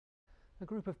A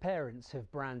group of parents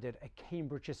have branded a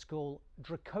Cambridgeshire school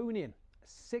draconian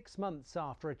 6 months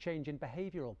after a change in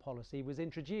behavioural policy was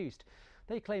introduced.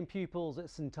 They claim pupils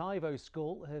at St Ivo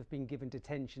School have been given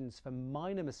detentions for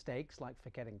minor mistakes like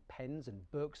forgetting pens and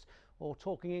books or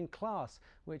talking in class,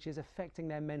 which is affecting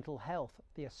their mental health.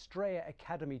 The Astraea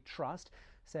Academy Trust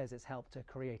says it's helped to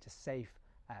create a safe,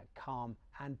 calm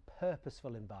and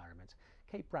purposeful environment.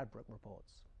 Kate Bradbrook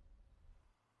reports.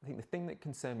 I think the thing that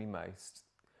concerned me most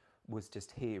was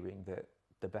just hearing that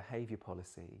the behaviour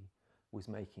policy was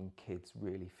making kids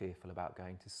really fearful about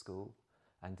going to school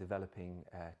and developing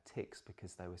tics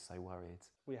because they were so worried.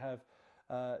 We have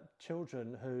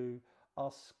children who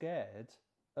are scared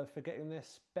of forgetting their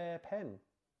spare pen,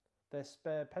 their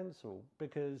spare pencil,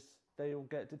 because they'll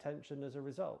get detention as a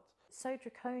result. So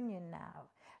draconian now,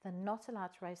 they're not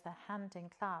allowed to raise their hand in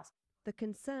class. The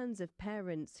concerns of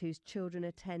parents whose children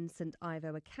attend St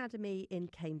Ivo Academy in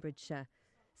Cambridgeshire.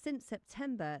 Since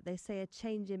September, they say a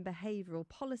change in behavioural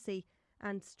policy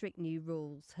and strict new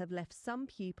rules have left some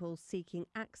pupils seeking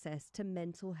access to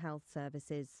mental health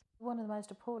services. One of the most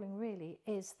appalling really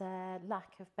is their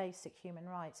lack of basic human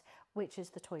rights, which is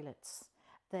the toilets.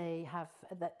 They're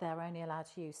only allowed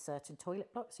to use certain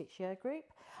toilet blocks each year group,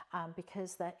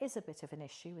 because there is a bit of an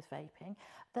issue with vaping.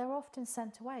 They're often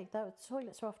sent away. The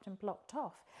toilets are often blocked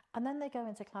off, and then they go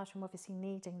into classroom obviously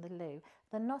needing the loo.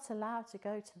 They're not allowed to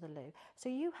go to the loo. So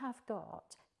you have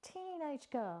got teenage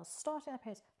girls starting their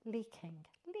periods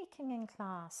leaking in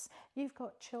class. You've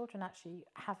got children actually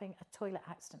having a toilet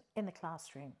accident in the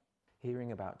classroom.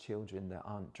 Hearing about children that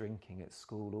aren't drinking at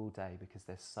school all day because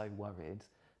they're so worried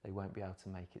they won't be able to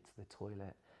make it to the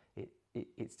toilet.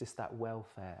 It's just that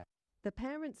welfare. The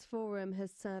Parents Forum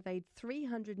has surveyed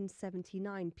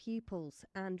 379 pupils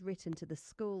and written to the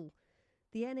school.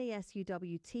 The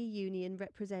NASUWT union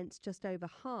represents just over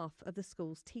half of the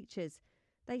school's teachers.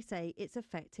 They say it's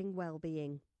affecting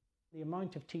well-being. The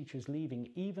amount of teachers leaving,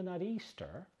 even at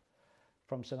Easter,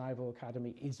 from St Ivo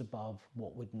Academy is above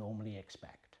what we'd normally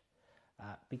expect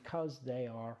because they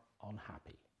are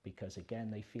unhappy. Because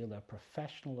again, they feel their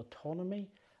professional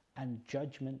autonomy and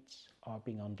judgments are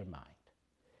being undermined.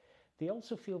 They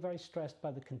also feel very stressed by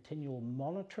the continual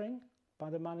monitoring by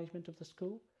the management of the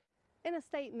school. In a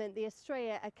statement, the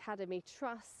Astraea Academy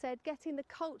Trust said getting the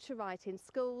culture right in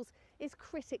schools is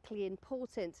critically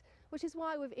important, which is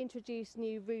why we've introduced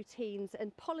new routines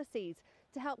and policies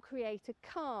to help create a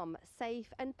calm,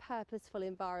 safe and purposeful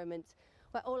environment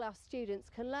where all our students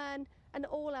can learn and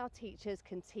all our teachers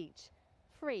can teach,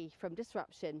 free from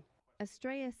disruption.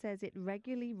 Astraea says it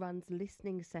regularly runs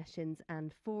listening sessions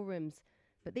and forums,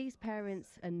 but these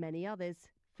parents and many others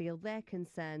feel their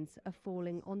concerns are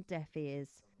falling on deaf ears.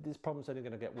 This problem's only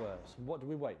going to get worse. What do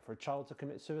we wait for? A child to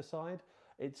commit suicide?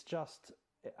 It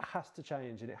has to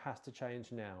change, and it has to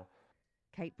change now.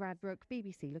 Kate Bradbrook,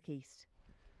 BBC Look East.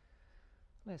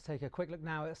 Let's take a quick look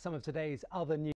now at some of today's other news.